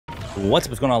What's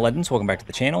going on, legends? Welcome back to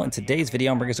the channel. In today's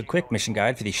video, I'm bringing us a quick mission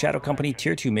guide for the Shadow Company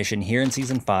Tier 2 mission here in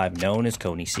Season 5, known as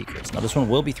Konni Secrets. Now, this one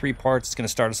will be 3 parts. It's going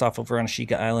to start us off over on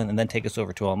Ashika Island and then take us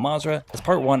over to Al Mazrah, as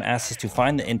Part 1 asks us to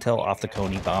find the intel off the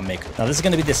Konni bomb maker. Now, this is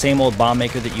going to be the same old bomb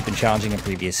maker that you've been challenging in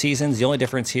previous seasons. The only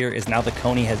difference here is now the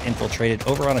Konni has infiltrated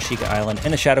over on Ashika Island,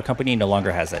 and the Shadow Company no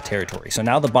longer has that territory. So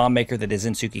now the bomb maker that is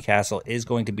in Suki Castle is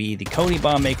going to be the Konni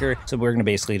bomb maker, so we're going to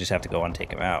basically just have to go on and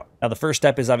take him out. Now, the first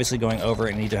step is obviously going over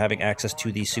and either having access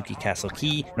to the Suki Castle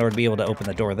key in order to be able to open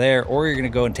the door there, or you're going to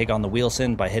go and take on the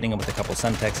Wheelson by hitting him with a couple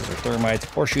Semtexes or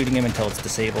Thermites, or shooting him until it's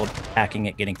disabled, hacking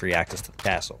it, getting free access to the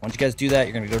castle. Once you guys do that,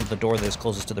 you're going to go to the door that is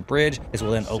closest to the bridge. This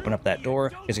will then open up that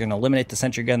door. You're going to eliminate the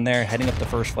sentry gun there, heading up the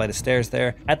first flight of stairs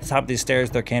there. At the top of these stairs,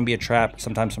 there can be a trap,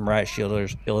 sometimes some riot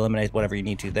shielders. You'll eliminate whatever you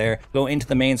need to there. Go into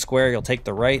the main square, you'll take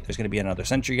the right. There's going to be another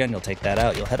sentry gun. You'll take that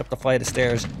out. You'll head up the flight of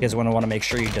stairs. You guys want to make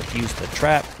sure you defuse the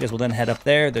trap. You guys will then head up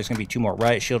there. There's going to be 2 more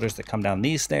riot shielders that come down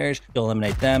these stairs. You'll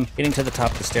eliminate them. Getting to the top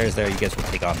of the stairs there, you guys will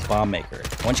take on the bomb maker.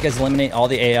 Once you guys eliminate all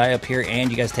the AI up here and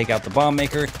you guys take out the bomb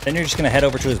maker, then you're just going to head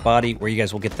over to his body where you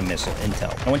guys will get the missile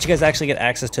intel. And once you guys actually get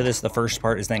access to this, the first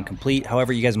part is then complete.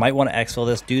 However, you guys might want to exfil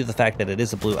this due to the fact that it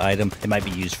is a blue item. It might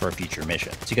be used for a future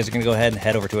mission. So you guys are going to go ahead and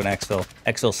head over to an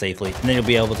exfil safely, and then you'll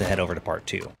be able to head over to part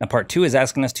 2. Now, part 2 is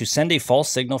asking us to send a false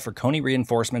signal for Konni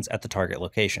reinforcements at the target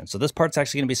location. So this part's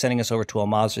actually going to be sending us over to Al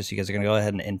Mazrah, so you guys are going to go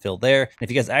ahead and infill there. And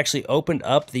if you guys actually opened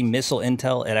up the missile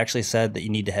intel, it actually said that you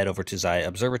need to head over to Zaya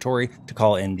Observatory to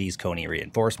call in these Konni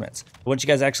reinforcements. Once you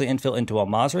guys actually infill into Al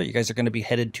Mazrah, you guys are going to be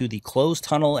headed to the closed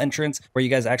tunnel entrance where you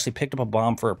guys actually picked up a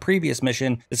bomb for a previous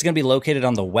mission. This is going to be located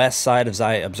on the west side of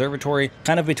Zaya Observatory,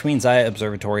 kind of between Zaya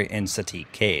Observatory and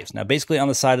Satiq Caves. Now, basically on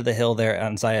the side of the hill there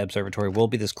on Zaya Observatory will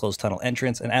be this closed tunnel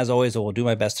entrance, and as always, I will do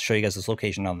my best to show you guys this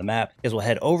location on the map. You guys will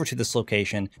head over to this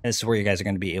location, and this is where you guys are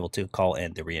going to be able to call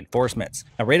in the reinforcements.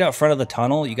 Now, right out front of the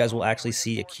tunnel, you guys will actually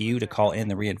see a queue to call in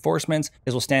the reinforcements.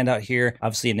 You guys will stand out here,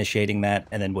 obviously initiating that,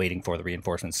 and then waiting for the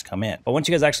reinforcements to come in. But once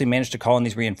you guys actually manage to call in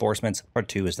these reinforcements, part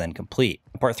 2 is then complete.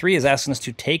 Part 3 is asking us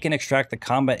to take and extract the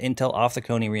combat intel off the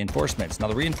Konni reinforcements. Now,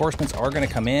 the reinforcements are going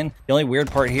to come in. The only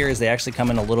weird part here is they actually come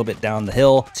in a little bit down the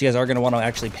hill, so you guys are going to want to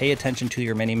actually pay attention to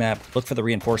your minimap, look for the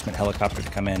reinforcement helicopter to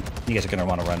come in, and you guys are going to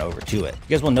want to run over to it.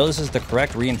 You guys will know this is the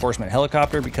correct reinforcement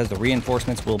helicopter because the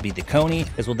reinforcements will be the Konni.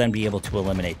 This will then be able to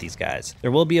eliminate these guys.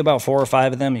 There will be about 4 or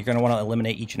 5 of them. You're going to want to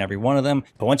eliminate each and every one of them,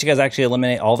 but once you guys actually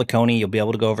eliminate all the Konni, you'll be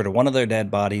able to go over to one of their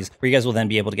dead bodies where you guys will then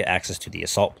be able to get access to the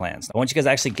assault plans. Now, once you guys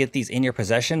actually get these in your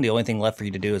possession, the only thing left for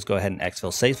you to do is go ahead and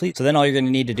exfil safely. So then all you're going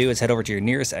to need to do is head over to your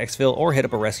nearest exfil or hit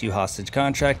up a rescue hostage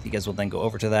contract. You guys will then go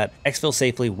over to that, exfil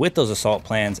safely with those assault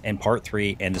plans, and part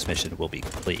 3 and this mission will be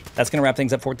complete. That's going to wrap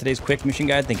things up for today's quick mission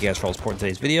guide. Thank you guys for all the support in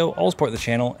today's video, all support the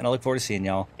channel, and I look forward to seeing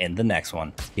y'all in the next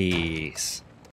one. Peace.